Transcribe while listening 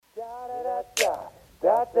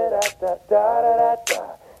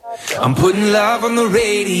I'm putting love on the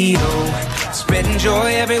radio, spreading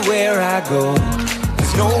joy everywhere I go.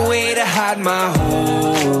 There's no way to hide my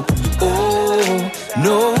hope. Oh,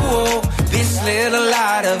 no, this little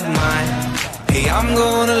light of mine, hey, I'm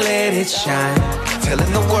gonna let it shine.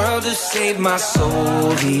 Telling the world to save my soul,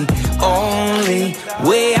 the only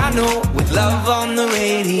way I know, with love on the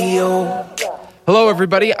radio. Hello,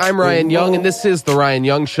 everybody. I'm Ryan Young, and this is The Ryan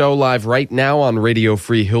Young Show, live right now on Radio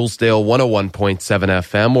Free Hillsdale 101.7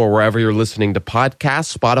 FM, or wherever you're listening to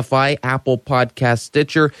podcasts, Spotify, Apple Podcasts,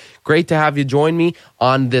 Stitcher. Great to have you join me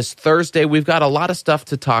on this Thursday. We've got a lot of stuff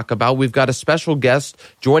to talk about. We've got a special guest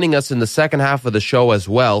joining us in the second half of the show as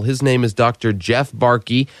well. His name is Dr. Jeff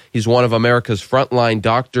Barkey. He's one of America's frontline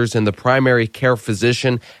doctors and the primary care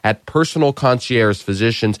physician at Personal Concierge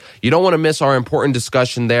Physicians. You don't want to miss our important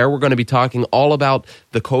discussion there. We're going to be talking all about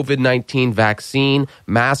the COVID-19 vaccine,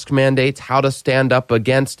 mask mandates, how to stand up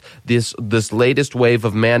against this latest wave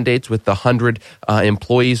of mandates with the 100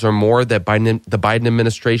 employees or more that the Biden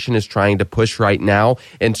administration is trying to push right now,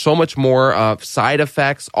 and so much more, side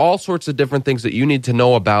effects, all sorts of different things that you need to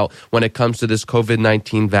know about when it comes to this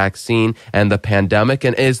COVID-19 vaccine and the pandemic.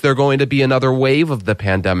 And is there going to be another wave of the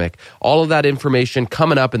pandemic? All of that information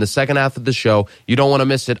coming up in the second half of the show. You don't want to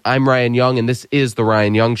miss it. I'm Ryan Young, and this is The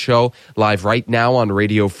Ryan Young Show, live right now on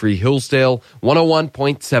Radio Free Hillsdale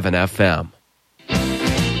 101.7 FM.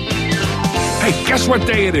 Hey, guess what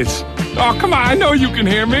day it is? Oh, come on, I know you can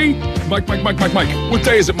hear me. Mike. What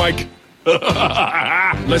day is it, Mike?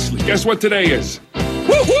 Leslie, guess what today is?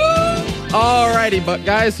 Woo-hoo! Alrighty, but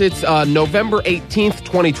guys, it's November 18th,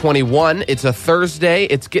 2021. It's a Thursday.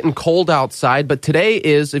 It's getting cold outside, but today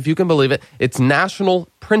is, if you can believe it, it's National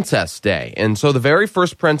Princess Day. And so the very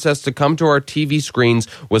first princess to come to our TV screens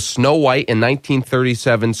was Snow White in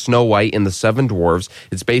 1937, Snow White and the Seven Dwarfs.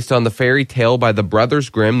 It's based on the fairy tale by the Brothers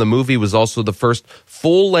Grimm. The movie was also the first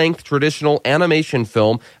full-length traditional animation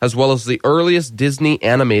film, as well as the earliest Disney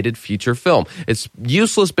animated feature film. It's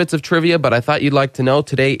useless bits of trivia, but I thought you'd like to know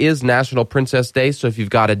today is National Princess Day. So if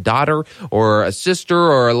you've got a daughter or a sister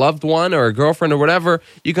or a loved one or a girlfriend or whatever,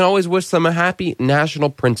 you can always wish them a happy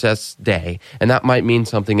National Princess Day. And that might mean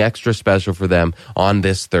something extra special for them on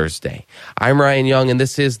this Thursday. I'm Ryan Young, and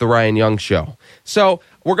this is The Ryan Young Show. So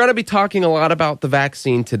we're going to be talking a lot about the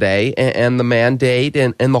vaccine today and the mandate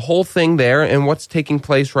and the whole thing there and what's taking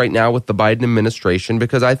place right now with the Biden administration,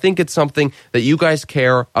 because I think it's something that you guys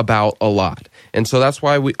care about a lot. And so that's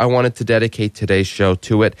why I wanted to dedicate today's show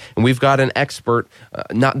to it. And we've got an expert.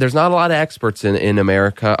 There's not a lot of experts in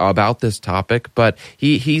America about this topic, but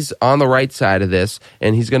he's on the right side of this,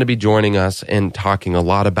 and he's going to be joining us and talking a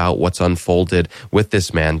lot about what's unfolded with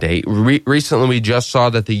this mandate. Recently, we just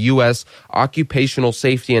saw that the U.S. Occupational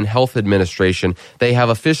Safety and Health Administration, they have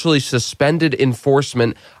officially suspended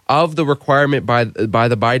enforcement of the requirement by the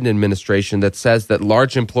Biden administration that says that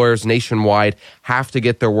large employers nationwide have to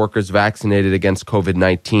get their workers vaccinated against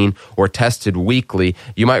COVID-19 or tested weekly.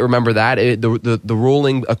 You might remember that. The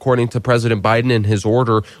ruling, according to President Biden in his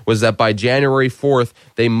order, was that by January 4th,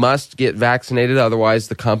 they must get vaccinated. Otherwise,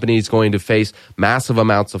 the company is going to face massive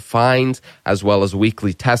amounts of fines as well as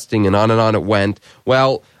weekly testing, and on it went.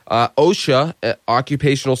 Well, OSHA,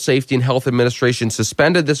 Occupational Safety and Health Administration,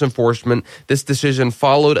 suspended this enforcement. This decision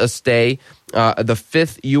followed a stay the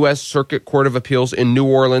Fifth U.S. Circuit Court of Appeals in New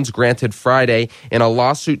Orleans granted Friday in a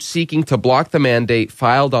lawsuit seeking to block the mandate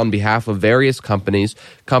filed on behalf of various companies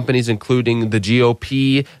including the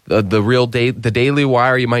GOP, the Daily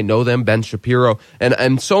Wire, you might know them, Ben Shapiro,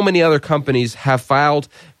 and so many other companies have filed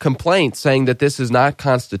complaints saying that this is not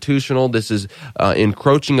constitutional. This is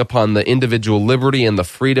encroaching upon the individual liberty and the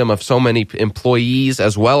freedom of so many employees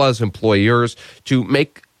as well as employers to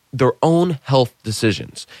make their own health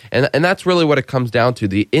decisions. And that's really what it comes down to,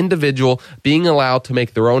 the individual being allowed to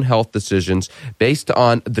make their own health decisions based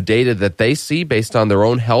on the data that they see, based on their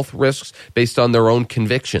own health risks, based on their own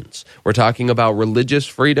convictions. We're talking about religious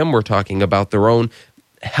freedom. We're talking about their own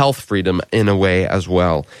health freedom in a way as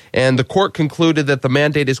well. And the court concluded that the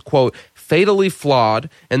mandate is, quote, fatally flawed,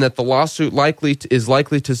 and that the lawsuit is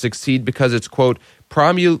likely to succeed because it's, quote,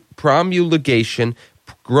 promulgation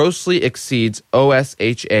grossly exceeds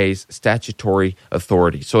OSHA's statutory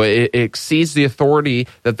authority. So it exceeds the authority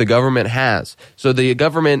that the government has. So the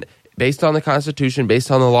government, based on the Constitution,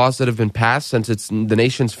 based on the laws that have been passed since it's the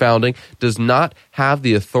nation's founding, does not have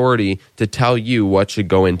the authority to tell you what should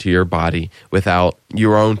go into your body without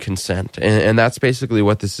your own consent. And that's basically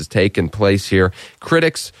what this has taken place here.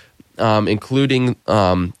 Critics, including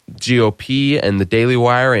GOP and the Daily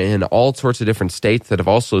Wire and all sorts of different states that have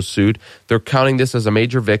also sued, they're counting this as a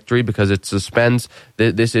major victory because it suspends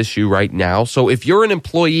this issue right now. So if you're an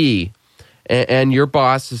employee and your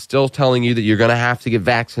boss is still telling you that you're going to have to get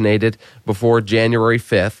vaccinated before January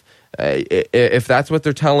 5th, if that's what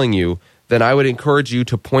they're telling you, then I would encourage you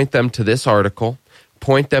to point them to this article,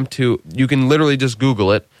 point them to, you can literally just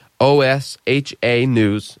Google it, OSHA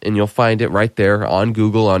News, and you'll find it right there on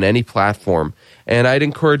Google, on any platform. And I'd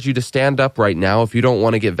encourage you to stand up right now. If you don't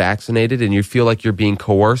want to get vaccinated and you feel like you're being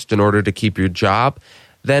coerced in order to keep your job,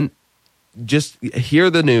 then just hear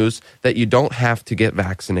the news that you don't have to get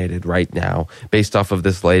vaccinated right now based off of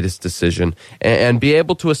this latest decision, and be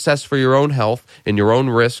able to assess for your own health and your own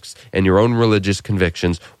risks and your own religious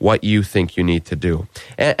convictions what you think you need to do.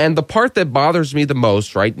 And the part that bothers me the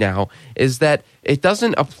most right now is that it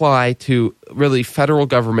doesn't apply to really federal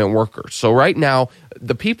government workers. So right now,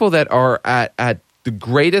 the people that are at the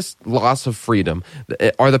greatest loss of freedom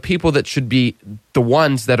are the people that should be the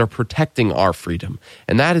ones that are protecting our freedom.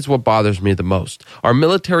 And that is what bothers me the most. Our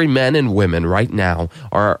military men and women right now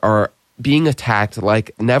are being attacked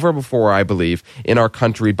like never before, I believe, in our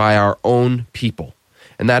country by our own people.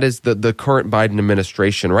 And that is the current Biden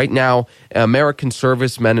administration. Right now, American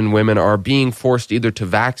servicemen and women are being forced either to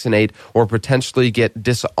vaccinate or potentially get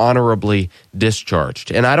dishonorably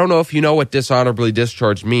discharged. And I don't know if you know what dishonorably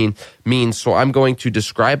discharged means, so I'm going to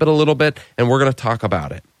describe it a little bit, and we're going to talk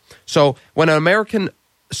about it. So when an American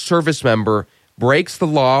service member breaks the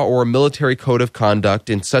law or a military code of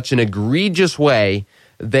conduct in such an egregious way,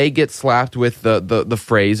 they get slapped with the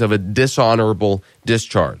phrase of a dishonorable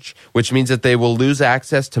discharge, which means that they will lose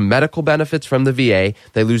access to medical benefits from the VA,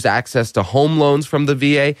 they lose access to home loans from the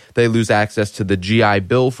VA, they lose access to the GI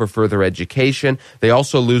Bill for further education, they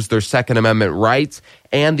also lose their Second Amendment rights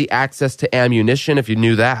and the access to ammunition, if you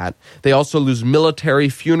knew that. They also lose military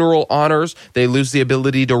funeral honors, they lose the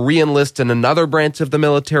ability to re-enlist in another branch of the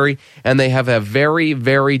military, and they have a very,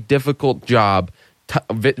 very difficult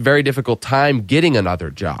very difficult time getting another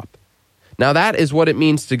job. Now, that is what it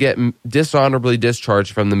means to get dishonorably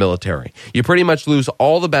discharged from the military. You pretty much lose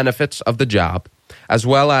all the benefits of the job, as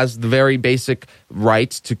well as the very basic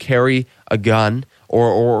rights to carry a gun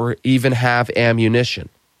or even have ammunition.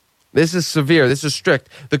 This is severe. This is strict.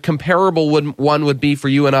 The comparable one would be for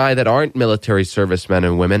you and I that aren't military servicemen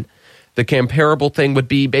and women. The comparable thing would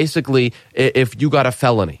be basically if you got a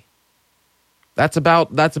felony. That's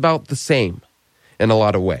about the same in a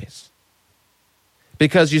lot of ways.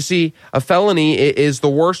 Because you see, a felony is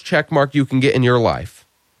the worst check mark you can get in your life.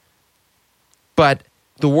 But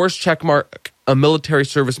the worst check mark a military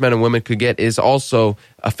serviceman and women could get is also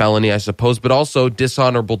a felony, I suppose, but also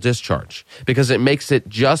dishonorable discharge, because it makes it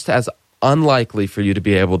just as unlikely for you to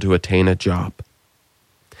be able to attain a job.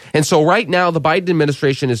 And so right now, the Biden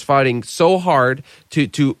administration is fighting so hard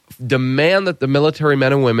to demand that the military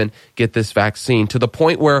men and women get this vaccine, to the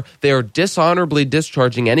point where they are dishonorably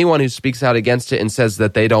discharging anyone who speaks out against it and says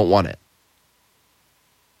that they don't want it.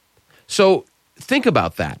 So think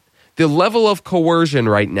about that. The level of coercion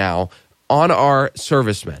right now on our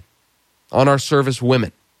servicemen, on our service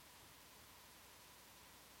women.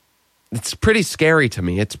 It's pretty scary to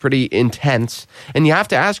me. It's pretty intense. And you have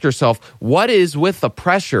to ask yourself, what is with the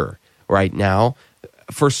pressure right now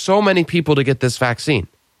for so many people to get this vaccine?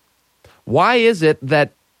 Why is it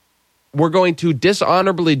that we're going to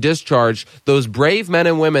dishonorably discharge those brave men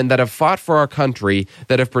and women that have fought for our country,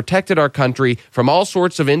 that have protected our country from all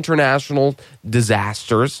sorts of international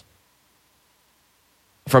disasters,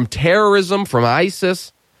 from terrorism, from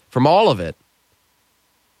ISIS, from all of it?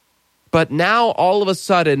 But now, all of a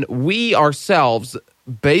sudden, we ourselves,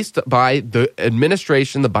 based by the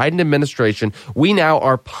administration, the Biden administration, we now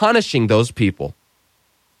are punishing those people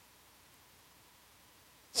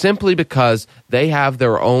simply because they have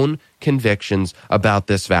their own convictions about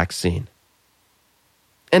this vaccine.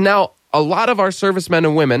 And now, a lot of our servicemen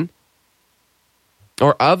and women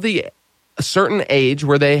are of the certain age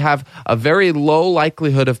where they have a very low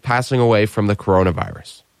likelihood of passing away from the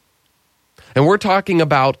coronavirus. And we're talking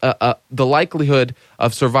about the likelihood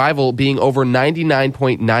of survival being over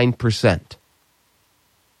 99.9%.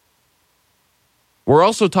 We're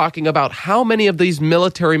also talking about how many of these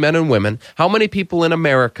military men and women, how many people in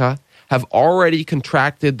America have already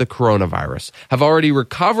contracted the coronavirus, have already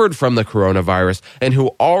recovered from the coronavirus, and who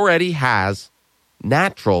already has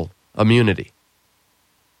natural immunity.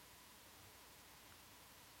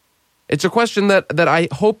 It's a question that I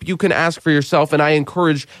hope you can ask for yourself, and I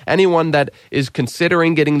encourage anyone that is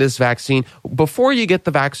considering getting this vaccine, before you get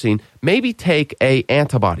the vaccine, maybe take an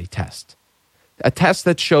antibody test. A test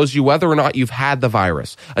that shows you whether or not you've had the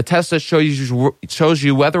virus. A test that shows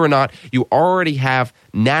you whether or not you already have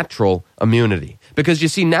natural immunity. Because you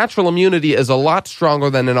see, natural immunity is a lot stronger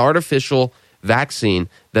than an artificial vaccine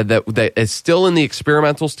that is still in the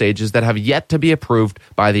experimental stages that have yet to be approved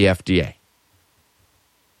by the FDA.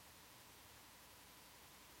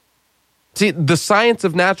 See, the science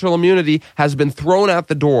of natural immunity has been thrown out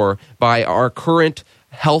the door by our current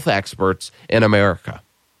health experts in America.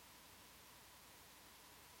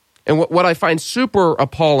 And what I find super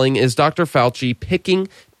appalling is Dr. Fauci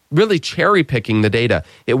really cherry-picking the data.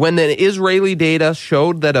 When the Israeli data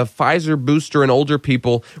showed that a Pfizer booster in older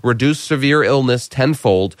people reduced severe illness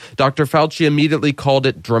tenfold, Dr. Fauci immediately called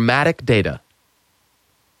it dramatic data.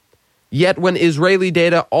 Yet when Israeli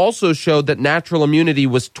data also showed that natural immunity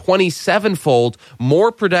was 27-fold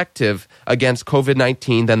more protective against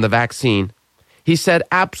COVID-19 than the vaccine, he said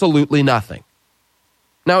absolutely nothing.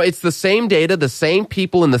 Now, it's the same data, the same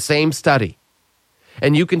people in the same study.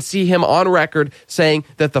 And you can see him on record saying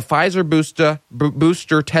that the Pfizer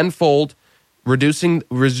booster tenfold reducing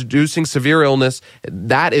severe illness,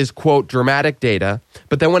 that is, quote, dramatic data.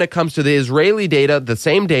 But then when it comes to the Israeli data, the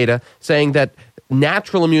same data, saying that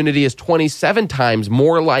natural immunity is 27 times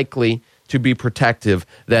more likely to be protective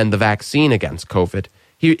than the vaccine against COVID.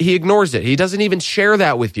 He ignores it. He doesn't even share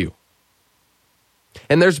that with you.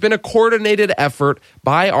 And there's been a coordinated effort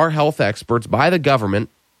by our health experts, by the government,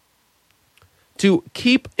 to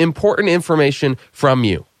keep important information from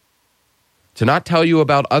you, to not tell you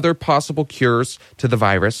about other possible cures to the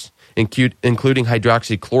virus, including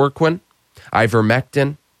hydroxychloroquine,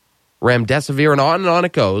 ivermectin, remdesivir, and on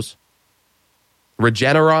it goes.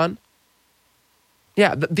 Regeneron.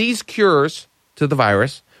 Yeah, these cures to the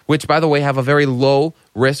virus, which, by the way, have a very low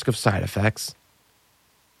risk of side effects,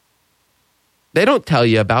 they don't tell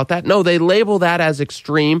you about that. No, they label that as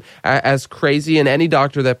extreme, as crazy, and any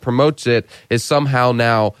doctor that promotes it is somehow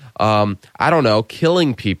now,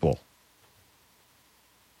 killing people.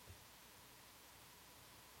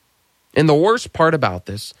 And the worst part about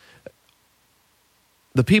this,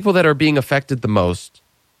 the people that are being affected the most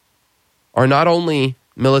are not only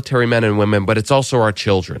military men and women, but it's also our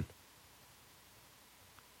children.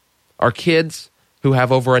 Our kids who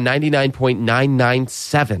have over a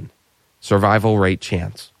 99.997 survival rate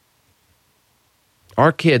chance.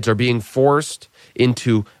 Our kids are being forced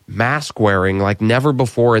into mask wearing like never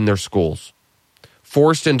before in their schools,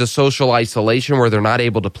 forced into social isolation where they're not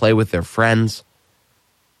able to play with their friends,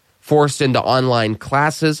 forced into online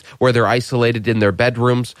classes where they're isolated in their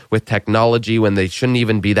bedrooms with technology when they shouldn't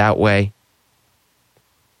even be that way.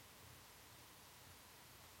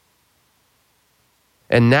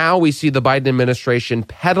 And now we see the Biden administration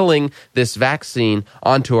peddling this vaccine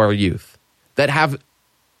onto our youth that have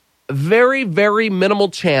very, very minimal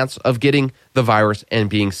chance of getting the virus and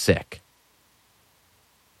being sick.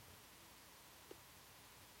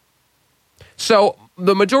 So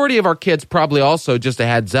the majority of our kids, probably also, just a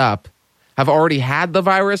heads up, have already had the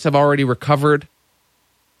virus, have already recovered.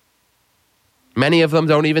 Many of them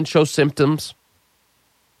don't even show symptoms.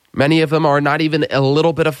 Many of them are not even a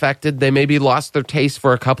little bit affected. They maybe lost their taste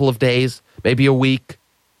for a couple of days, maybe a week,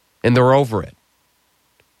 and they're over it.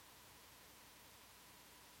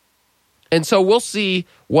 And so we'll see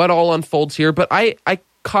what all unfolds here, but I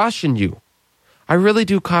caution you. I really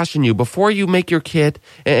do caution you, before you make your kid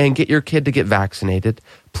and get your kid to get vaccinated,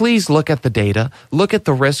 please look at the data, look at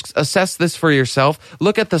the risks, assess this for yourself,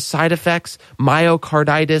 look at the side effects,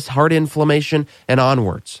 myocarditis, heart inflammation, and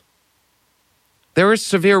onwards. There is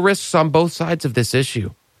severe risks on both sides of this issue.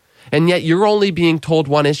 And yet you're only being told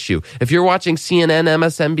one issue. If you're watching CNN,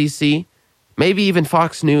 MSNBC, maybe even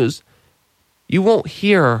Fox News, you won't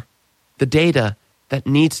hear the data that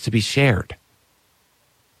needs to be shared.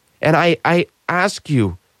 And I ask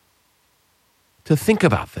you to think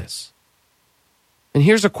about this. And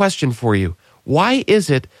here's a question for you. Why is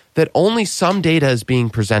it that only some data is being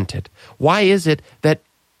presented? Why is it that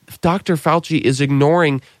Dr. Fauci is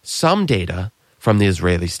ignoring some data from the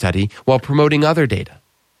Israeli study while promoting other data?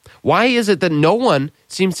 Why is it that no one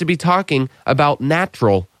seems to be talking about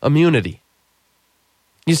natural immunity?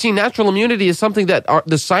 You see, natural immunity is something that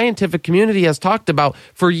the scientific community has talked about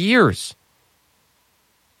for years.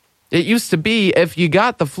 It used to be, if you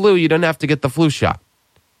got the flu, you didn't have to get the flu shot.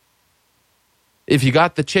 If you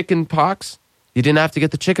got the chicken pox, you didn't have to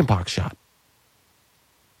get the chicken pox shot.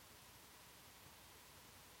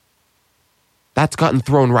 That's gotten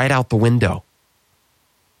thrown right out the window.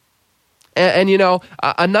 And you know,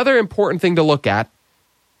 another important thing to look at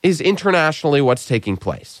is internationally what's taking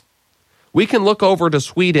place. We can look over to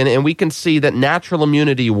Sweden and we can see that natural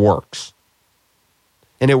immunity works.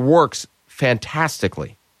 And it works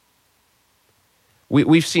fantastically.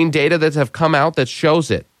 We've seen data that have come out that shows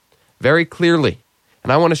it very clearly.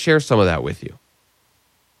 And I want to share some of that with you.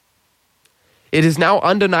 It is now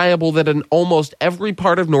undeniable that in almost every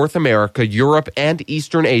part of North America, Europe, and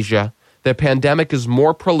Eastern Asia, the pandemic is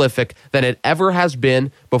more prolific than it ever has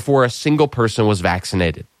been before a single person was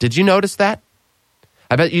vaccinated. Did you notice that?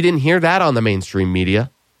 I bet you didn't hear that on the mainstream media.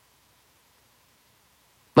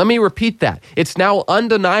 Let me repeat that. It's now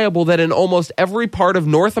undeniable that in almost every part of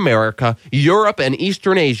North America, Europe, and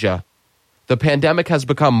Eastern Asia, the pandemic has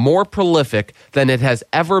become more prolific than it has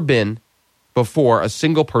ever been before a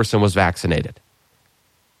single person was vaccinated.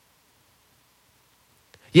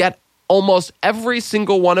 Yet, almost every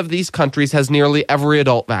single one of these countries has nearly every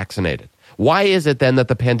adult vaccinated. Why is it then that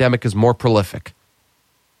the pandemic is more prolific?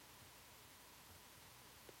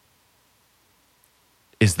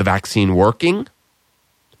 Is the vaccine working?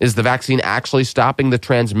 Is the vaccine actually stopping the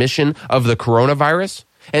transmission of the coronavirus?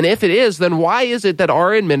 And if it is, then why is it that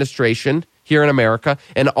our administration here in America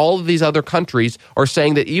and all of these other countries are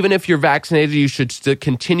saying that even if you're vaccinated, you should still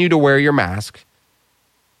continue to wear your mask?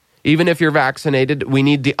 Even if you're vaccinated, we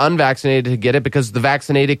need the unvaccinated to get it because the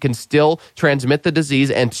vaccinated can still transmit the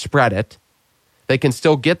disease and spread it. They can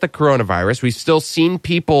still get the coronavirus. We've still seen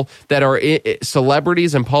people that are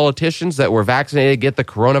celebrities and politicians that were vaccinated get the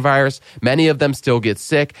coronavirus. Many of them still get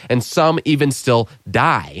sick, and some even still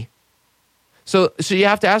die. So you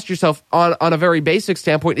have to ask yourself, on a very basic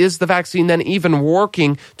standpoint, is the vaccine then even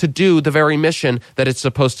working to do the very mission that it's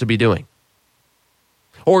supposed to be doing?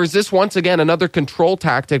 Or is this once again another control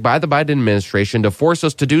tactic by the Biden administration to force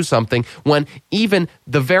us to do something when even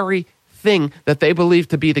the very thing that they believe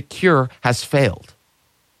to be the cure has failed?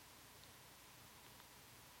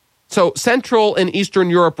 So Central and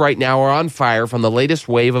Eastern Europe right now are on fire from the latest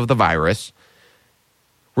wave of the virus.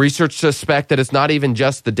 Research suspect that it's not even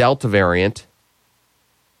just the Delta variant,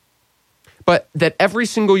 but that every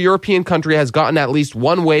single European country has gotten at least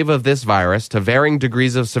one wave of this virus to varying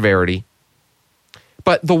degrees of severity.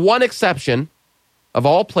 But the one exception of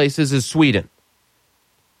all places is Sweden.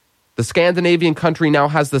 The Scandinavian country now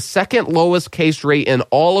has the second lowest case rate in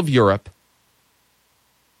all of Europe.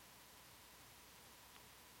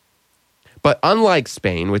 But unlike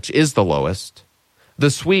Spain, which is the lowest, the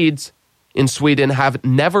Swedes in Sweden have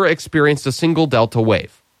never experienced a single Delta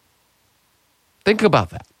wave. Think about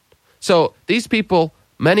that. So these people,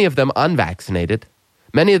 many of them unvaccinated,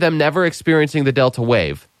 many of them never experiencing the Delta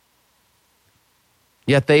wave,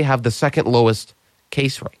 yet they have the second lowest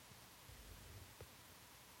case rate.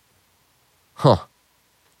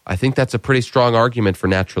 I think that's a pretty strong argument for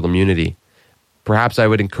natural immunity. Perhaps I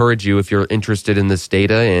would encourage you, if you're interested in this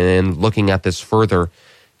data and looking at this further,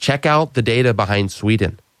 check out the data behind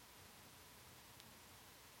Sweden.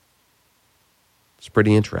 It's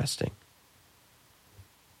pretty interesting.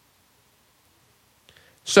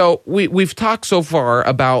 So we've talked so far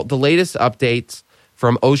about the latest updates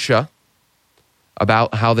from OSHA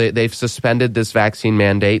about how they've suspended this vaccine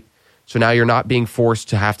mandate. So now you're not being forced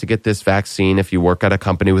to have to get this vaccine if you work at a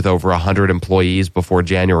company with over 100 employees before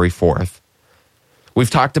January 4th. We've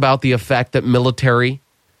talked about the effect that military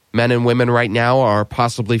men and women right now are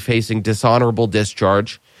possibly facing dishonorable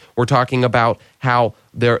discharge. We're talking about how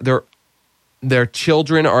their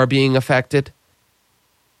children are being affected,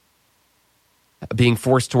 being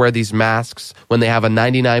forced to wear these masks when they have a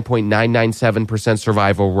 99.997%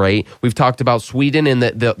 survival rate. We've talked about Sweden and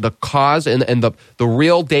the cause and the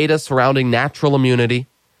real data surrounding natural immunity.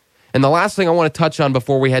 And the last thing I want to touch on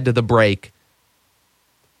before we head to the break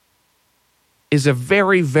is a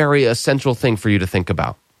very, very essential thing for you to think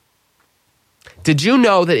about. Did you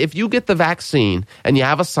know that if you get the vaccine and you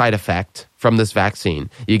have a side effect from this vaccine,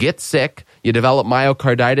 you get sick, you develop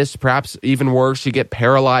myocarditis, perhaps even worse, you get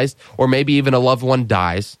paralyzed, or maybe even a loved one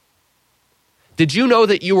dies? Did you know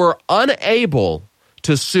that you were unable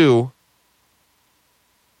to sue?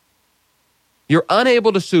 You're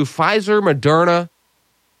unable to sue Pfizer, Moderna.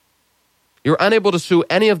 You're unable to sue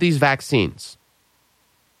any of these vaccines.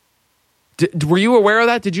 Were you aware of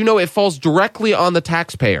that? Did you know it falls directly on the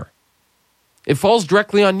taxpayer? It falls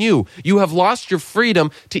directly on you. You have lost your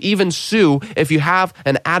freedom to even sue if you have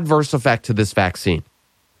an adverse effect to this vaccine.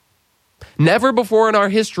 Never before in our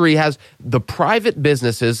history has the private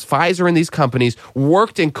businesses, Pfizer and these companies,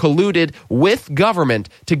 worked and colluded with government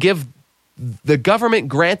to give the government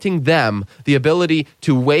granting them the ability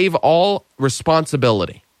to waive all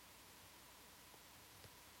responsibility.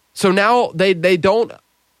 So now they don't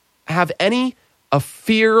have any a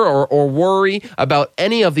fear or worry about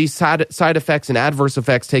any of these side effects and adverse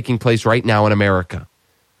effects taking place right now in America,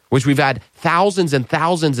 which we've had thousands and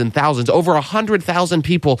thousands and thousands, over 100,000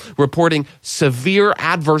 people reporting severe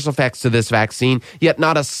adverse effects to this vaccine, yet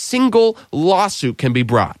not a single lawsuit can be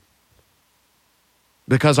brought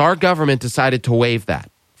because our government decided to waive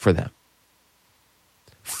that for them.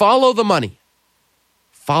 Follow the money.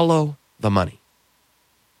 Follow the money.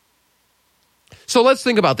 So let's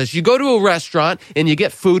think about this. You go to a restaurant and you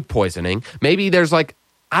get food poisoning. Maybe there's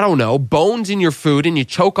bones in your food and you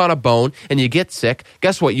choke on a bone and you get sick.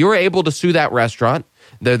 Guess what? You're able to sue that restaurant.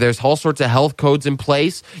 There's all sorts of health codes in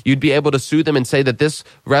place. You'd be able to sue them and say that this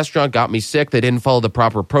restaurant got me sick. They didn't follow the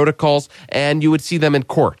proper protocols, and you would see them in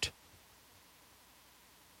court.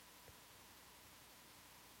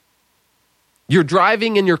 You're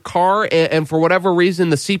driving in your car, and for whatever reason,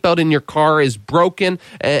 the seatbelt in your car is broken,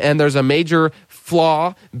 and there's a major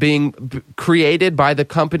flaw being created by the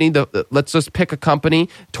company. Let's just pick a company,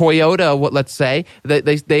 Toyota, let's say.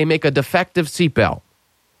 They make a defective seatbelt.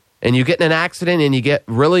 And you get in an accident and you get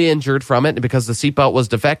really injured from it because the seatbelt was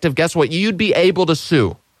defective. Guess what? You'd be able to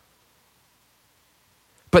sue.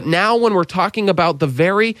 But now when we're talking about the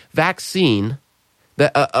very vaccine,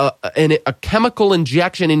 a chemical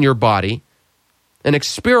injection in your body, an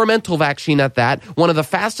experimental vaccine at that, one of the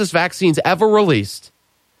fastest vaccines ever released,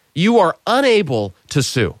 you are unable to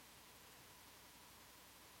sue.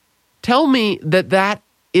 Tell me that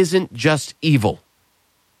isn't just evil.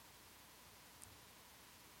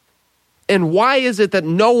 And why is it that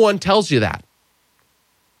no one tells you that?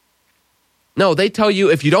 No, they tell you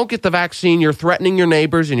if you don't get the vaccine, you're threatening your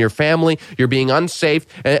neighbors and your family, you're being unsafe.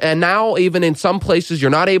 And now even in some places,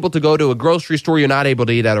 you're not able to go to a grocery store, you're not able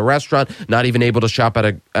to eat at a restaurant, not even able to shop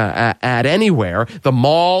at anywhere. The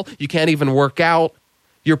mall, you can't even work out.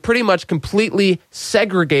 You're pretty much completely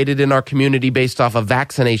segregated in our community based off of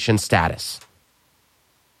vaccination status.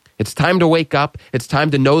 It's time to wake up. It's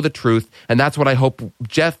time to know the truth. And that's what I hope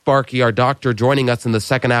Jeff Barkey, our doctor, joining us in the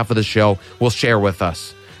second half of the show, will share with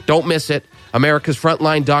us. Don't miss it. America's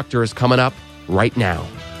Frontline Doctor is coming up right now.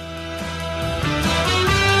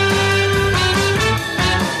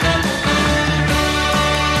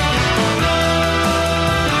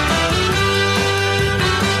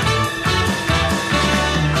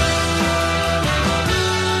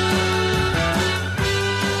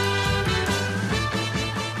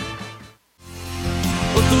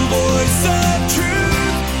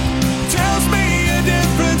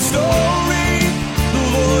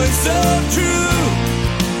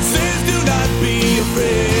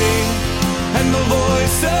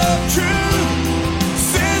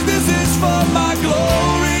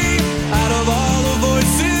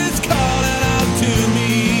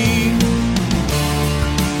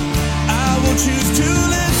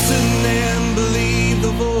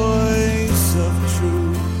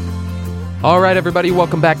 All right, everybody,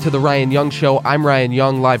 welcome back to the Ryan Young Show. I'm Ryan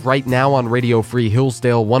Young, live right now on Radio Free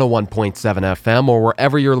Hillsdale 101.7 FM or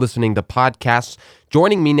wherever you're listening to podcasts.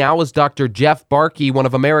 Joining me now is Dr. Jeff Barkey, one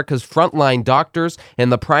of America's frontline doctors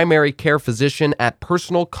and the primary care physician at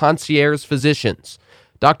Personal Concierge Physicians.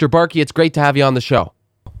 Dr. Barkey, it's great to have you on the show.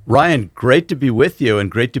 Ryan, great to be with you and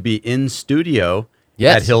great to be in studio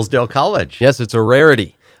at Hillsdale College. Yes, it's a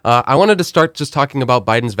rarity. I wanted to start just talking about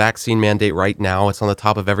Biden's vaccine mandate right now. It's on the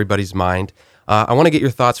top of everybody's mind. I want to get your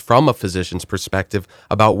thoughts from a physician's perspective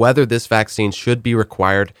about whether this vaccine should be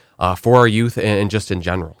required for our youth and just in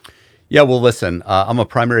general. Yeah, well, listen, I'm a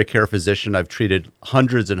primary care physician. I've treated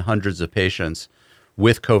hundreds and hundreds of patients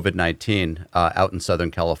with COVID-19 out in Southern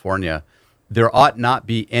California. There ought not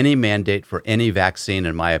be any mandate for any vaccine,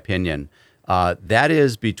 in my opinion. That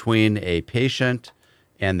is between a patient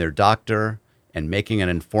and their doctor and making an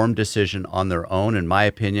informed decision on their own. In my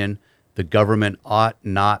opinion, the government ought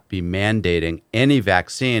not be mandating any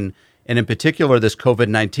vaccine, and in particular this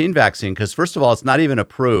COVID-19 vaccine, because first of all, it's not even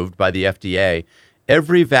approved by the FDA.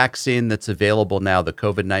 Every vaccine that's available now, the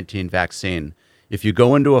COVID-19 vaccine, if you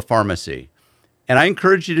go into a pharmacy, and I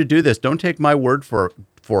encourage you to do this, don't take my word for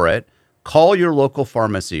it, call your local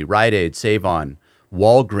pharmacy, Rite Aid, Save-On,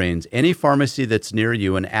 Walgreens, any pharmacy that's near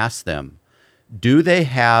you, and ask them, do they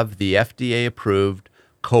have the FDA-approved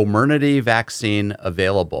Comirnaty vaccine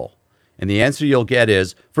available? And the answer you'll get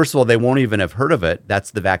is, first of all, they won't even have heard of it.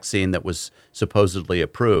 That's the vaccine that was supposedly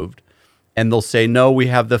approved. And they'll say, no, we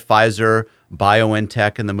have the Pfizer,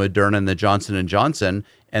 BioNTech, and the Moderna, and the Johnson & Johnson.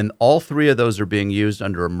 And all three of those are being used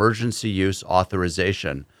under emergency use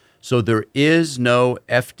authorization. So there is no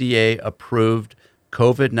FDA-approved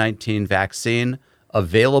COVID-19 vaccine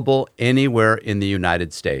available anywhere in the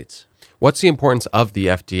United States. What's the importance of the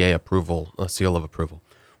FDA approval, seal of approval?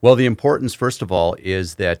 Well, the importance, first of all,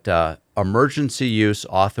 is that emergency use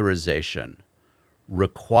authorization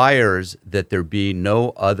requires that there be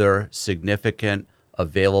no other significant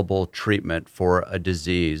available treatment for a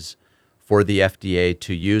disease for the FDA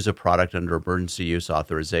to use a product under emergency use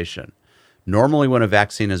authorization. Normally, when a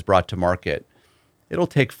vaccine is brought to market, it'll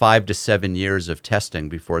take 5 to 7 years of testing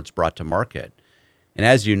before it's brought to market. And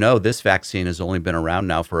as you know, this vaccine has only been around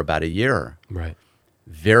now for about a year. Right.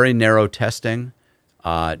 Very narrow testing,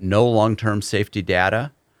 no long-term safety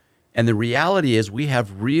data. And the reality is we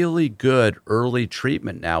have really good early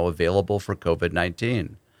treatment now available for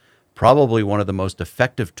COVID-19. Probably one of the most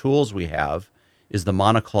effective tools we have is the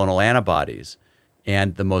monoclonal antibodies.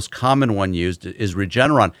 And the most common one used is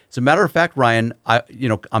Regeneron. As a matter of fact, Ryan,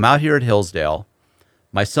 I'm out here at Hillsdale.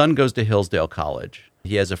 My son goes to Hillsdale College.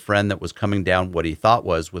 He has a friend that was coming down what he thought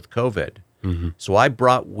was with COVID. Mm-hmm. So I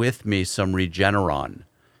brought with me some Regeneron.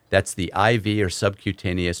 That's the IV or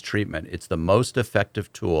subcutaneous treatment. It's the most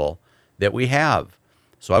effective tool that we have.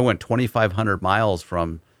 So I went 2,500 miles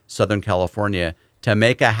from Southern California to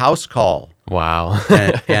make a house call. Wow.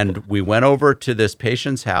 and we went over to this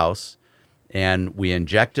patient's house and we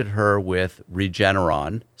injected her with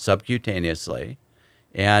Regeneron subcutaneously.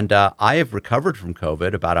 And I have recovered from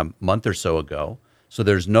COVID about a month or so ago. So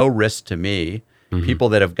there's no risk to me. Mm-hmm. People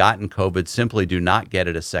that have gotten COVID simply do not get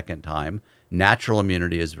it a second time. Natural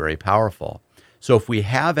immunity is very powerful. So if we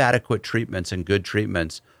have adequate treatments and good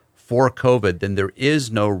treatments for COVID, then there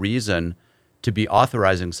is no reason to be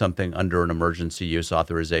authorizing something under an emergency use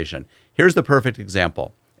authorization. Here's the perfect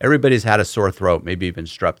example. Everybody's had a sore throat, maybe even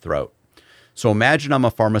strep throat. So imagine I'm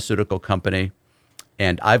a pharmaceutical company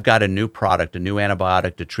and I've got a new product, a new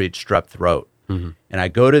antibiotic to treat strep throat. Mm-hmm. And I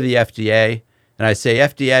go to the FDA and I say,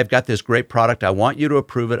 FDA, I've got this great product. I want you to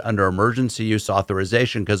approve it under emergency use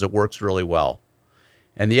authorization because it works really well.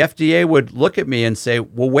 And the FDA would look at me and say,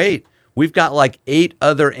 well, wait, we've got like 8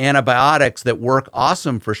 other antibiotics that work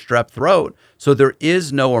awesome for strep throat. So there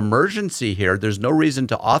is no emergency here. There's no reason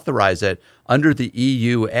to authorize it under the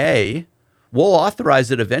EUA. We'll authorize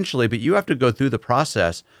it eventually, but you have to go through the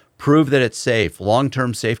process, prove that it's safe,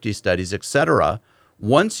 long-term safety studies, et cetera.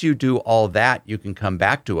 Once you do all that, you can come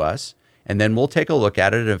back to us, and then we'll take a look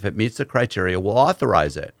at it. And if it meets the criteria, we'll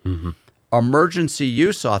authorize it. Mm-hmm. Emergency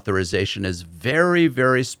use authorization is very,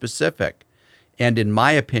 very specific. And in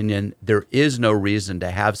my opinion, there is no reason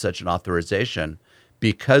to have such an authorization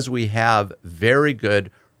because we have very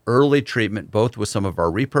good early treatment, both with some of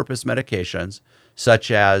our repurposed medications,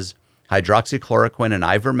 such as hydroxychloroquine and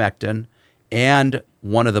ivermectin, and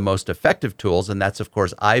one of the most effective tools, and that's, of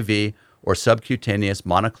course, IV or subcutaneous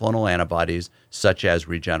monoclonal antibodies, such as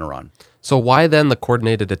Regeneron. So why then the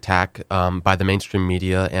coordinated attack by the mainstream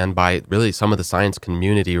media and by really some of the science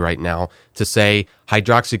community right now to say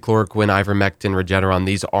hydroxychloroquine, ivermectin, Regeneron,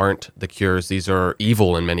 these aren't the cures, these are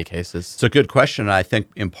evil in many cases? It's a good question. I think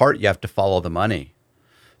in part you have to follow the money.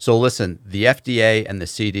 So listen, the FDA and the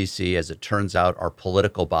CDC, as it turns out, are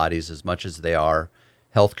political bodies as much as they are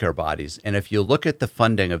healthcare bodies. And if you look at the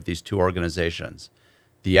funding of these two organizations,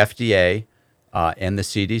 the FDA and the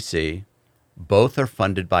CDC, both are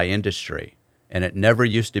funded by industry, and it never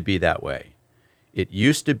used to be that way. It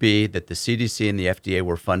used to be that the CDC and the FDA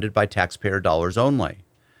were funded by taxpayer dollars only.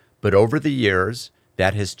 But over the years,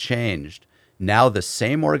 that has changed. Now the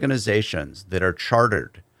same organizations that are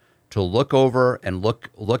chartered to look over and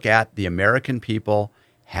look at the American people,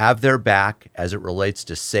 have their back as it relates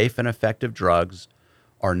to safe and effective drugs,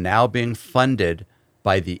 are now being funded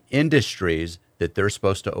by the industries that they're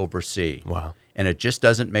supposed to oversee. Wow. And it just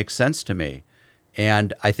doesn't make sense to me.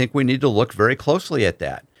 And I think we need to look very closely at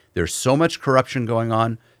that. There's so much corruption going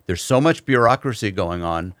on. There's so much bureaucracy going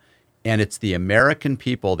on. And it's the American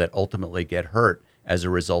people that ultimately get hurt as a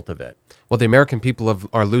result of it. Well, the American people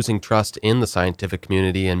are losing trust in the scientific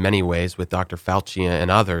community in many ways with Dr. Fauci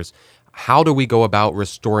and others. How do we go about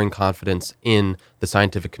restoring confidence in the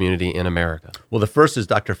scientific community in America? Well, the first is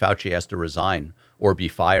Dr. Fauci has to resign or be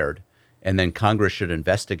fired, and then Congress should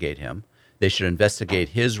investigate him. They should investigate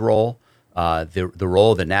his role, the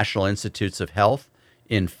role of the National Institutes of Health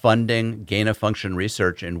in funding gain-of-function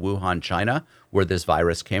research in Wuhan, China, where this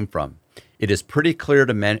virus came from. It is pretty clear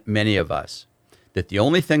to many of us that the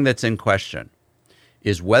only thing that's in question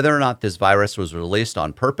is whether or not this virus was released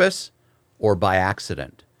on purpose or by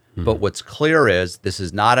accident. Mm-hmm. But what's clear is this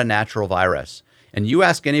is not a natural virus. And you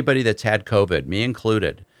ask anybody that's had COVID, me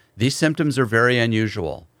included, these symptoms are very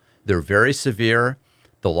unusual. They're very severe.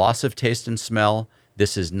 The loss of taste and smell.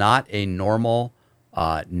 This is not a normal,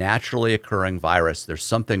 naturally occurring virus. There's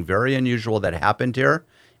something very unusual that happened here.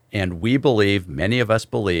 And we believe, many of us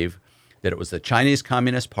believe, that it was the Chinese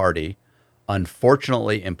Communist Party,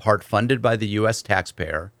 unfortunately in part funded by the U.S.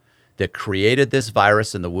 taxpayer, that created this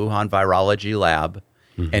virus in the Wuhan virology lab,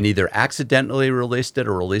 mm-hmm. and either accidentally released it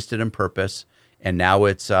or released it on purpose. And now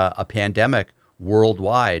it's a pandemic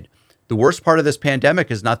worldwide. The worst part of this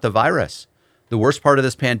pandemic is not the virus. The worst part of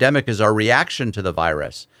this pandemic is our reaction to the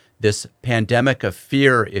virus, this pandemic of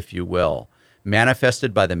fear, if you will,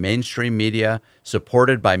 manifested by the mainstream media,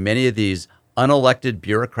 supported by many of these unelected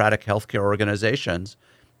bureaucratic healthcare organizations.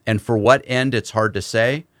 And for what end, it's hard to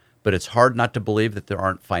say, but it's hard not to believe that there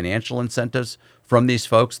aren't financial incentives from these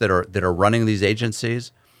folks that are running these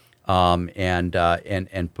agencies, and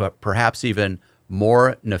perhaps even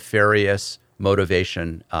more nefarious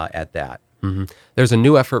motivation at that. Mm-hmm. There's a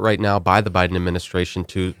new effort right now by the Biden administration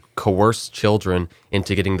to coerce children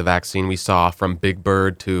into getting the vaccine. We saw from Big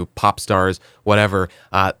Bird to pop stars, whatever.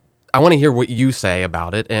 I want to hear what you say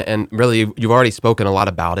about it, and really, you've already spoken a lot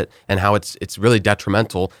about it and how it's really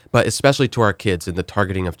detrimental, but especially to our kids and the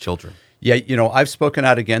targeting of children. Yeah, I've spoken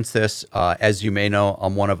out against this. As you may know,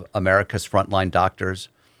 I'm one of America's frontline doctors.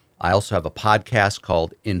 I also have a podcast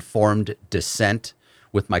called Informed Dissent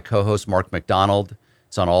with my co-host Mark McDonald.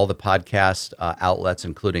 It's on all the podcast outlets,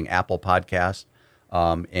 including Apple Podcasts.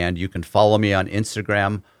 And you can follow me on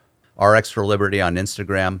Instagram, RX for Liberty on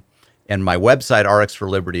Instagram, and my website, RX for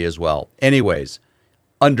Liberty as well. Anyways,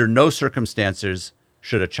 under no circumstances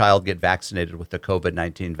should a child get vaccinated with the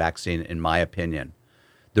COVID-19 vaccine, in my opinion.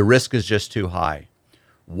 The risk is just too high.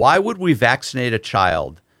 Why would we vaccinate a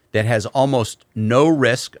child that has almost no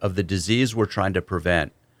risk of the disease we're trying to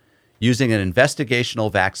prevent using an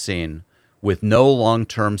investigational vaccine with no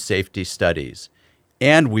long-term safety studies?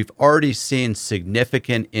 And we've already seen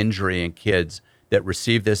significant injury in kids that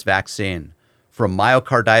receive this vaccine, from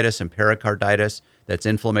myocarditis and pericarditis, that's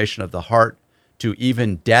inflammation of the heart, to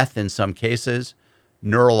even death in some cases,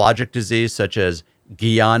 neurologic disease such as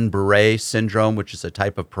Guillain-Barré syndrome, which is a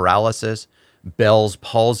type of paralysis, Bell's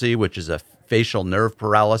palsy, which is a facial nerve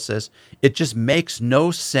paralysis. It just makes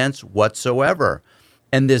no sense whatsoever.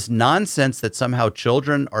 And this nonsense that somehow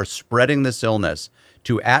children are spreading this illness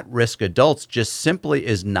to at-risk adults just simply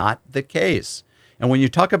is not the case. And when you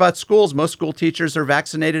talk about schools, most school teachers are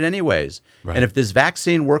vaccinated anyways. Right. And if this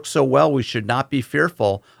vaccine works so well, we should not be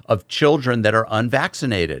fearful of children that are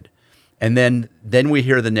unvaccinated. And then we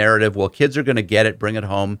hear the narrative, well, kids are going to get it, bring it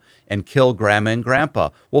home, and kill grandma and grandpa.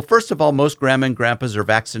 Well, first of all, most grandma and grandpas are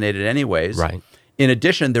vaccinated anyways. Right. In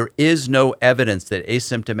addition, there is no evidence that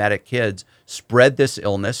asymptomatic kids spread this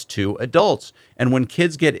illness to adults. And when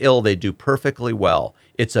kids get ill, they do perfectly well.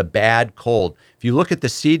 It's a bad cold. If you look at the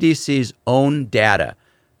CDC's own data,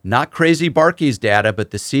 not Crazy Barkey's data,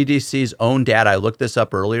 but the CDC's own data, I looked this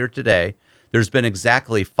up earlier today, there's been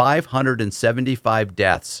exactly 575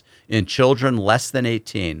 deaths in children less than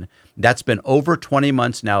 18. That's been over 20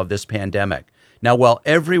 months now of this pandemic. Now, while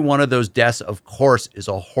every one of those deaths, of course, is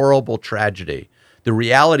a horrible tragedy, the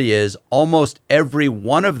reality is almost every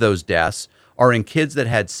one of those deaths are in kids that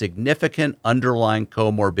had significant underlying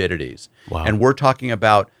comorbidities. Wow. And we're talking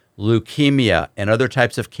about leukemia and other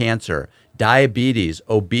types of cancer, diabetes,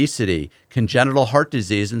 obesity, congenital heart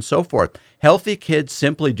disease, and so forth. Healthy kids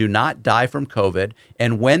simply do not die from COVID.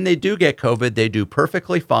 And when they do get COVID, they do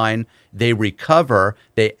perfectly fine. They recover.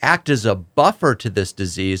 They act as a buffer to this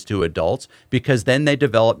disease to adults because then they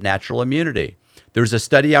develop natural immunity. There's a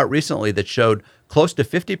study out recently that showed close to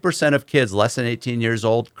 50% of kids less than 18 years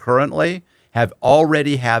old currently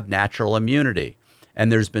already have natural immunity.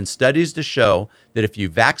 And there's been studies to show that if you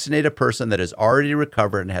vaccinate a person that has already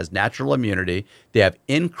recovered and has natural immunity, they have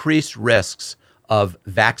increased risks of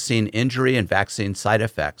vaccine injury and vaccine side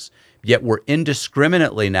effects. Yet we're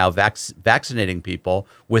indiscriminately now vaccinating people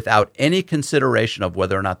without any consideration of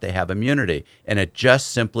whether or not they have immunity. And it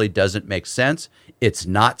just simply doesn't make sense. It's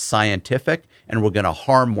not scientific, and we're going to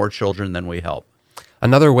harm more children than we help.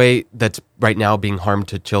 Another way that's right now being harmed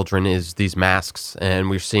to children is these masks. And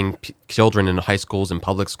we're seeing children in high schools and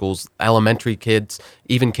public schools, elementary kids,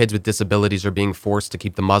 even kids with disabilities are being forced to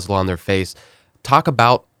keep the muzzle on their face. Talk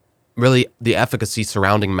about really the efficacy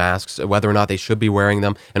surrounding masks, whether or not they should be wearing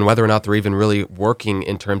them, and whether or not they're even really working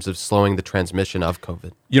in terms of slowing the transmission of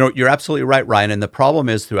COVID. You're absolutely right, Ryan. And the problem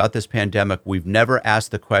is throughout this pandemic, we've never asked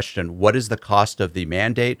the question, what is the cost of the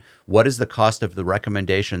mandate? What is the cost of the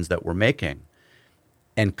recommendations that we're making?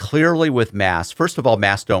 And clearly with masks, first of all,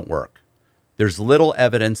 masks don't work. There's little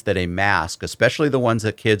evidence that a mask, especially the ones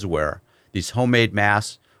that kids wear, these homemade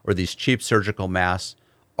masks or these cheap surgical masks,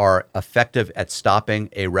 are effective at stopping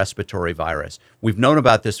a respiratory virus. We've known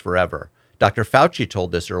about this forever. Dr. Fauci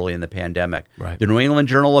told this early in the pandemic. Right. The New England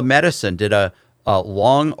Journal of Medicine did a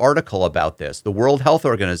long article about this. The World Health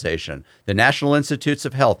Organization, the National Institutes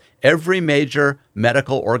of Health, every major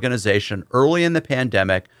medical organization early in the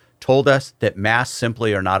pandemic told us that masks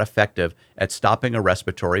simply are not effective at stopping a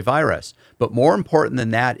respiratory virus. But more important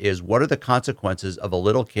than that is, what are the consequences of a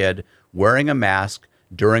little kid wearing a mask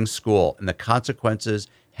during school? And the consequences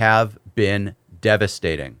have been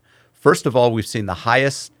devastating. First of all, we've seen the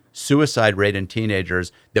highest suicide rate in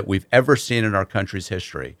teenagers that we've ever seen in our country's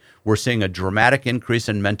history. We're seeing a dramatic increase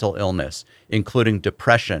in mental illness, including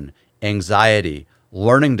depression, anxiety,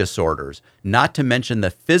 learning disorders, not to mention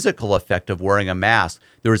the physical effect of wearing a mask.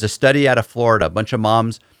 There was a study out of Florida. A bunch of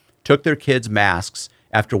moms took their kids' masks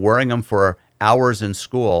after wearing them for hours in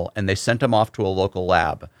school, and they sent them off to a local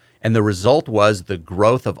lab. And the result was the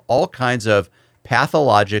growth of all kinds of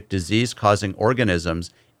pathologic disease-causing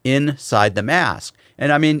organisms inside the mask.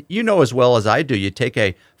 And I mean, you know as well as I do, you take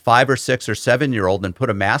a 5 or 6 or 7-year-old and put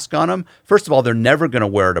a mask on them. First of all, they're never going to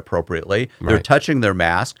wear it appropriately. Right. They're touching their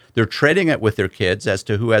mask. They're trading it with their kids as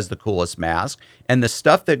to who has the coolest mask. And the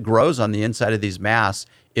stuff that grows on the inside of these masks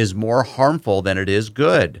is more harmful than it is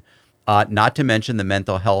good, not to mention the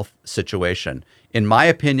mental health situation. In my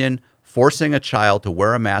opinion, forcing a child to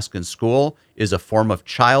wear a mask in school is a form of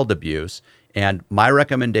child abuse. And my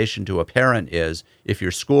recommendation to a parent is, if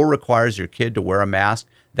your school requires your kid to wear a mask,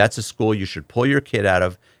 that's a school you should pull your kid out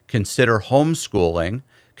of. Consider homeschooling.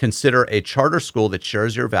 Consider a charter school that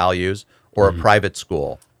shares your values, or a private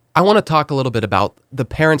school. I want to talk a little bit about the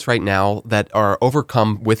parents right now that are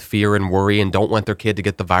overcome with fear and worry and don't want their kid to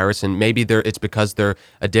get the virus. And maybe it's because they're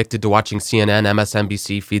addicted to watching CNN,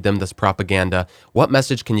 MSNBC, feed them this propaganda. What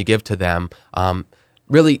message can you give to them?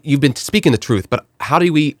 Really, you've been speaking the truth, but how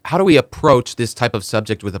do we approach this type of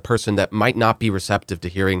subject with a person that might not be receptive to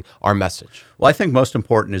hearing our message? Well, I think most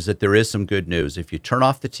important is that there is some good news. If you turn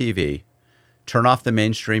off the TV, turn off the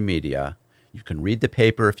mainstream media, you can read the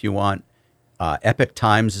paper if you want. Epoch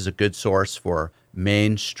Times is a good source for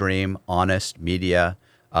mainstream, honest media.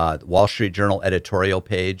 The Wall Street Journal editorial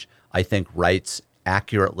page, I think, writes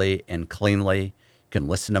accurately and cleanly. You can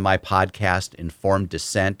listen to my podcast, Informed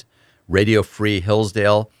Dissent. Radio Free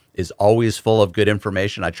Hillsdale is always full of good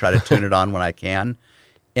information. I try to tune it on when I can.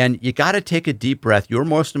 And you got to take a deep breath. Your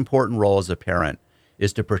most important role as a parent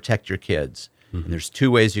is to protect your kids. Mm-hmm. And there's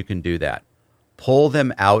 2 ways you can do that. Pull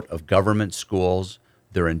them out of government schools.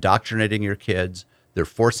 They're indoctrinating your kids. They're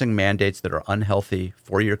forcing mandates that are unhealthy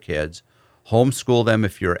for your kids. Homeschool them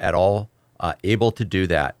if you're at all able to do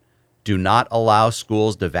that. Do not allow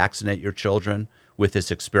schools to vaccinate your children with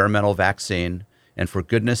this experimental vaccine. And for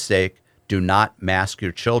goodness sake, do not mask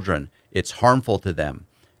your children. It's harmful to them.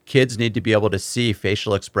 Kids need to be able to see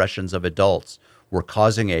facial expressions of adults. We're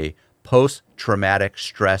causing a post-traumatic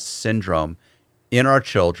stress syndrome in our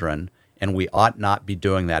children, and we ought not be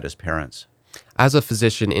doing that as parents. As a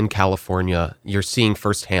physician in California, you're seeing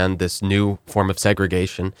firsthand this new form of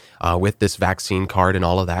segregation with this vaccine card and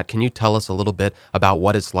all of that. Can you tell us a little bit about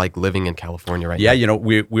what it's like living in California right now? Yeah, you know,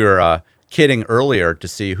 we were kidding earlier to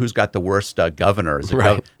see who's got the worst governor. Is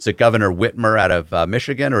it Governor Whitmer out of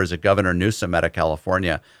Michigan, or is it Governor Newsom out of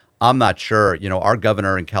California? I'm not sure. You know, our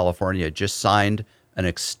governor in California just signed an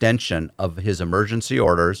extension of his emergency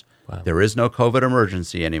orders. Wow. There is no COVID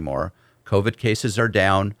emergency anymore. COVID cases are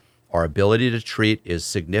down. Our ability to treat is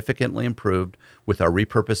significantly improved with our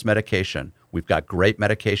repurposed medication. We've got great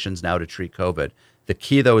medications now to treat COVID. The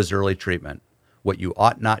key, though, is early treatment. What you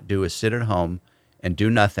ought not do is sit at home and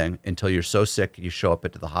do nothing until you're so sick you show up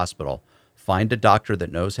into the hospital. Find a doctor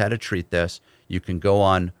that knows how to treat this. You can go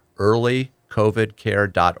on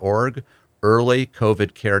earlycovidcare.org,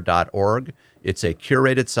 earlycovidcare.org. It's a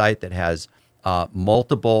curated site that has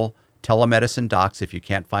multiple telemedicine docs if you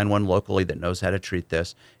can't find one locally that knows how to treat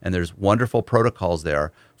this. And there's wonderful protocols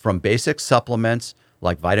there, from basic supplements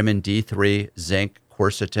like vitamin D3, zinc,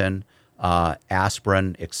 quercetin,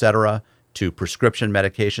 aspirin, etc., to prescription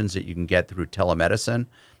medications that you can get through telemedicine,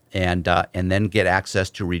 and then get access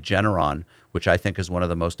to Regeneron, which I think is one of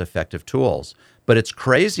the most effective tools. But it's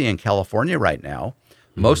crazy in California right now.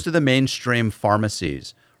 Mm-hmm. Most of the mainstream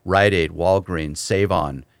pharmacies, Rite Aid, Walgreens,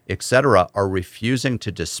 Save-On, etc., are refusing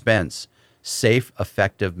to dispense safe,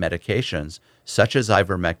 effective medications such as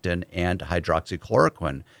ivermectin and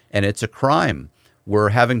hydroxychloroquine. And it's a crime. We're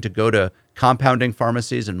having to go to compounding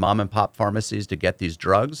pharmacies and mom and pop pharmacies to get these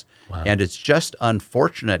drugs. Wow. And it's just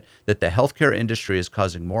unfortunate that the healthcare industry is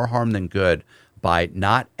causing more harm than good by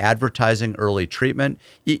not advertising early treatment.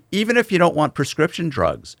 Even if you don't want prescription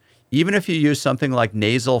drugs, even if you use something like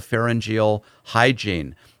nasal pharyngeal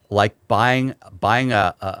hygiene, like buying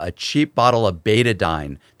a cheap bottle of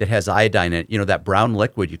betadine that has iodine in it, you know, that brown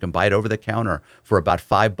liquid, you can buy it over the counter for about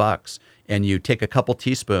 $5. And you take a couple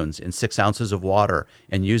teaspoons in 6 ounces of water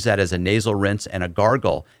and use that as a nasal rinse and a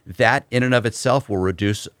gargle. That in and of itself will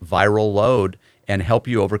reduce viral load and help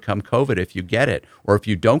you overcome COVID if you get it. Or if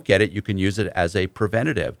you don't get it, you can use it as a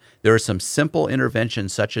preventative. There are some simple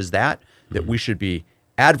interventions such as that we should be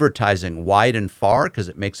advertising wide and far, because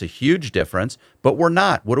it makes a huge difference, but we're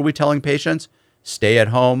not. What are we telling patients? Stay at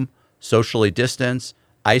home, socially distance,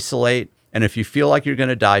 isolate, and if you feel like you're going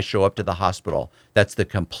to die, show up to the hospital. That's the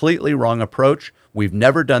completely wrong approach. We've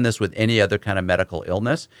never done this with any other kind of medical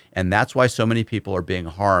illness, and that's why so many people are being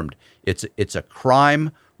harmed. It's a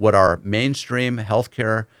crime what our mainstream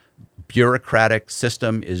healthcare bureaucratic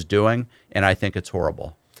system is doing, and I think it's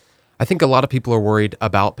horrible. I think a lot of people are worried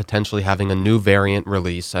about potentially having a new variant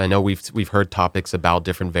release. I know we've heard topics about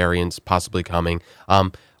different variants possibly coming.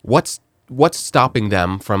 What's stopping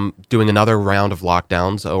them from doing another round of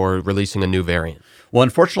lockdowns or releasing a new variant? Well,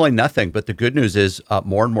 unfortunately, nothing. But the good news is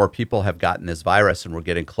more and more people have gotten this virus, and we're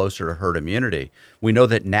getting closer to herd immunity. We know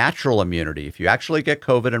that natural immunity, if you actually get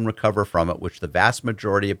COVID and recover from it, which the vast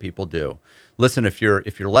majority of people do. Listen, if you're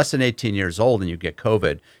less than 18 years old and you get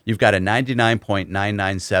COVID, you've got a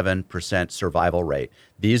 99.997% survival rate.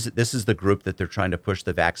 This is the group that they're trying to push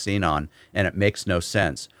the vaccine on, and it makes no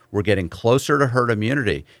sense. We're getting closer to herd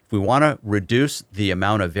immunity. If we want to reduce the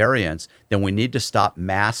amount of variants, then we need to stop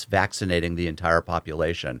mass vaccinating the entire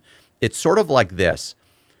population. It's sort of like this.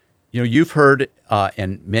 You know, you've heard,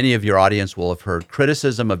 and many of your audience will have heard,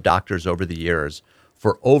 criticism of doctors over the years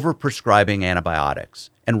for overprescribing antibiotics.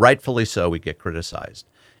 And rightfully so, we get criticized.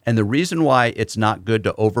 And the reason why it's not good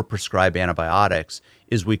to overprescribe antibiotics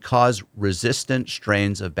is we cause resistant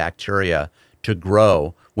strains of bacteria to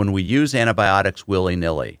grow when we use antibiotics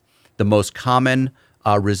willy-nilly. The most common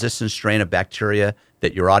resistant strain of bacteria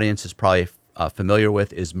that your audience is probably familiar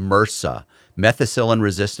with is MRSA,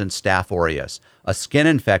 methicillin-resistant Staph aureus, a skin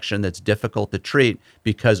infection that's difficult to treat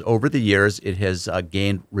because over the years it has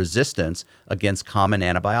gained resistance against common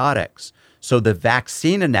antibiotics. So the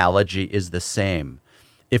vaccine analogy is the same.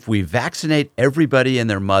 If we vaccinate everybody and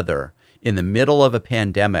their mother in the middle of a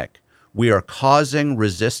pandemic, we are causing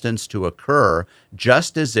resistance to occur,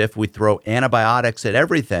 just as if we throw antibiotics at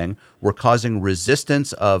everything, we're causing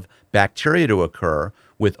resistance of bacteria to occur.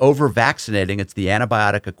 With over-vaccinating, it's the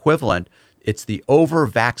antibiotic equivalent. It's the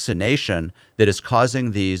over-vaccination that is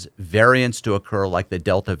causing these variants to occur like the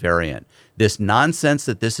Delta variant. This nonsense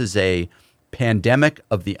that this is a pandemic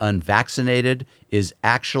of the unvaccinated is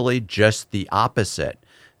actually just the opposite.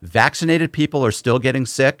 Vaccinated people are still getting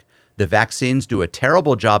sick. The vaccines do a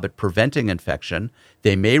terrible job at preventing infection.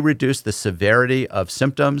 They may reduce the severity of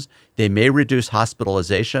symptoms. They may reduce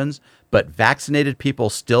hospitalizations, but vaccinated people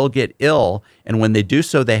still get ill. And when they do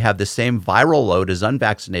so, they have the same viral load as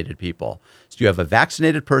unvaccinated people. So you have a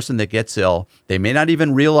vaccinated person that gets ill. They may not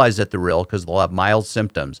even realize that they're ill because they'll have mild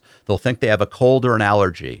symptoms. They'll think they have a cold or an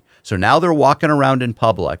allergy. So now they're walking around in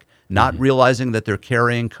public, not realizing that they're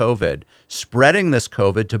carrying COVID, spreading this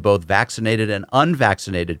COVID to both vaccinated and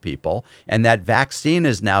unvaccinated people. And that vaccine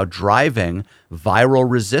is now driving viral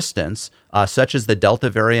resistance, such as the Delta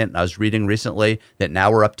variant. I was reading recently that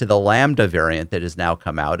now we're up to the Lambda variant that has now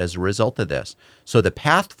come out as a result of this. So the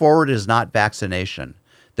path forward is not vaccination.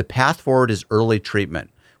 The path forward is early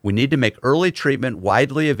treatment. We need to make early treatment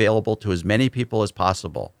widely available to as many people as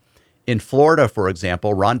possible. In Florida, for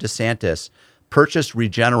example, Ron DeSantis purchased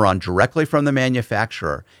Regeneron directly from the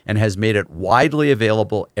manufacturer and has made it widely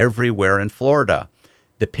available everywhere in Florida.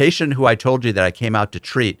 The patient who I told you that I came out to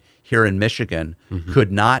treat here in Michigan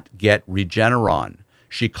could not get Regeneron.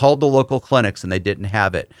 She called the local clinics and they didn't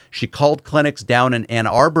have it. She called clinics down in Ann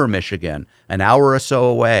Arbor, Michigan, an hour or so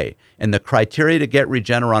away. And the criteria to get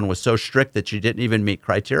Regeneron was so strict that she didn't even meet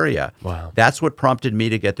criteria. Wow. That's what prompted me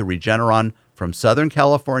to get the Regeneron from Southern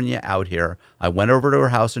California out here. I went over to her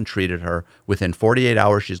house and treated her. Within 48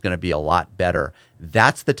 hours, she's going to be a lot better.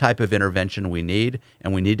 That's the type of intervention we need,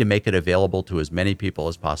 and we need to make it available to as many people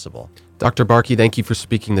as possible. Dr. Barkey, thank you for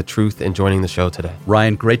speaking the truth and joining the show today.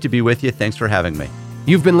 Ryan, great to be with you. Thanks for having me.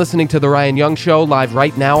 You've been listening to The Ryan Young Show, live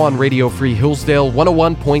right now on Radio Free Hillsdale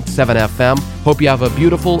 101.7 FM. Hope you have a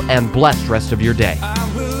beautiful and blessed rest of your day.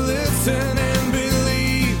 I will listen and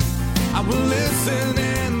believe. I will